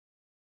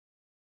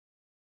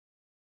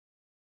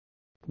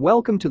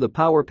Welcome to the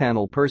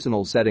PowerPanel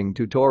Personal setting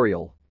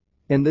tutorial.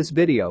 In this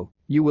video,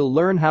 you will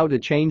learn how to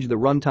change the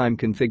runtime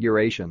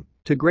configuration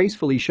to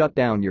gracefully shut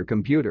down your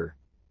computer.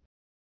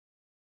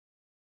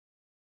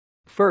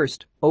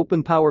 First,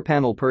 open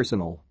PowerPanel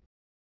Personal.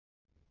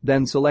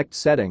 Then select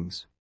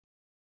Settings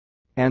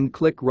and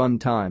click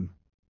Runtime.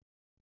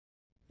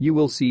 You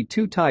will see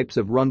two types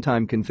of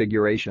runtime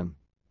configuration.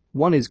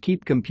 One is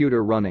Keep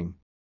Computer Running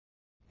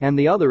and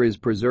the other is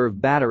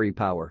Preserve Battery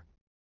Power.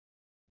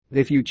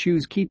 If you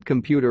choose Keep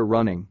Computer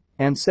Running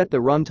and set the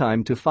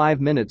runtime to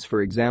 5 minutes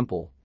for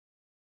example,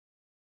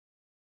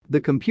 the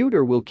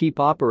computer will keep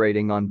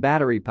operating on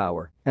battery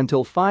power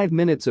until 5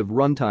 minutes of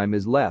runtime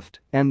is left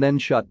and then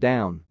shut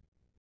down.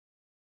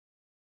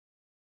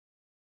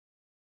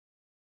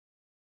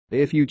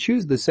 If you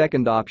choose the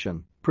second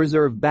option,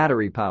 Preserve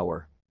Battery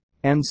Power,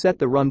 and set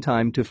the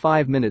runtime to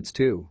 5 minutes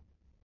too,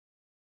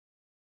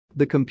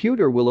 the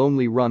computer will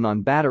only run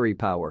on battery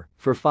power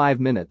for 5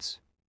 minutes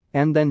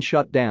and then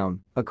shut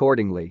down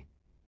accordingly.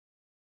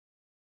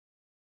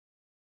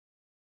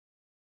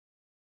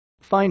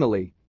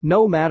 Finally,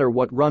 no matter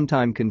what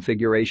runtime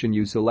configuration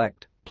you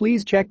select,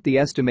 please check the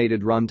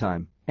estimated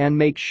runtime and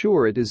make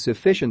sure it is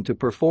sufficient to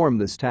perform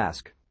this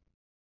task.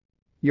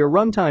 Your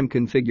runtime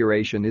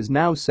configuration is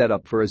now set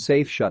up for a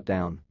safe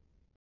shutdown.